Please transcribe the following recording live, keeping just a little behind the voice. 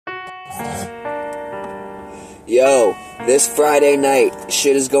Yo, this Friday night,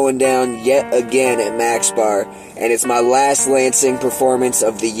 shit is going down yet again at Max Bar, and it's my last Lansing performance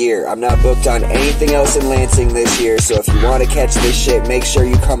of the year. I'm not booked on anything else in Lansing this year, so if you want to catch this shit, make sure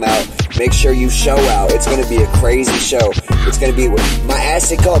you come out. Make sure you show out. It's going to be a crazy show. It's going to be... My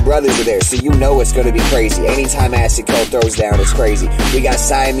Acid Cult brothers are there, so you know it's going to be crazy. Anytime Acid Cult throws down, it's crazy. We got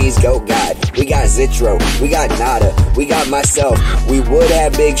Siamese Goat God. We got Zitro. We got Nada. We got myself. We would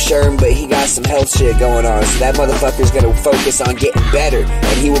have Big Sherm, but he got some health shit going on, so that motherfucker's going to focus on getting better,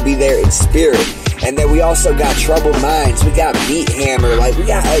 and he will be there in spirit. And then we also got Troubled Minds. We got Beat Hammer. Like, we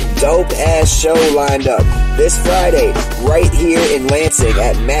got a dope-ass show lined up this Friday right here in Lansing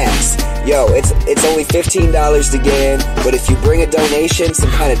at Max. Yo, it's only $15 to get in, but if you bring a donation, some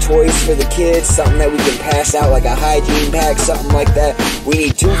kind of toys for the kids, something that we can pass out, like a hygiene pack, something like that. We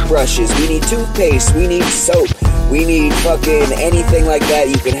need toothbrushes, we need toothpaste, we need soap, we need fucking anything like that.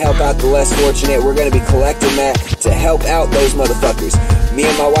 You can help out the less fortunate. We're going to be collecting that to help out those motherfuckers. Me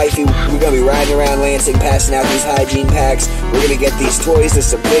and my wifey, we're going to be riding around Lansing passing out these hygiene packs. We're going to get these toys to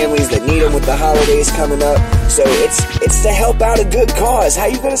some families that need them with the holidays coming up. So it's to help out a good cause. How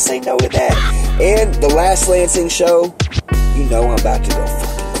you going to say no to that? And the last Lansing show, you know I'm about to go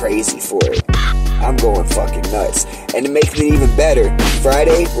fucking crazy for it. I'm going fucking nuts. And to make it even better,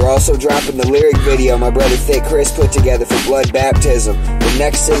 Friday, we're also dropping the lyric video my brother Thick Chris put together for Blood Baptism, the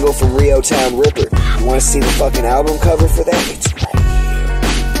next single from Rio Town Ripper. You want to see the fucking album cover for that? It's right here.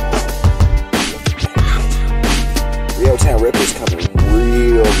 Rio Town Ripper's coming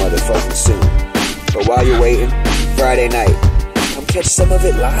real motherfucking soon. But while you're waiting, Friday night, come catch some of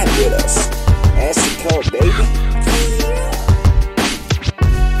it live with us. Acid Cult, baby.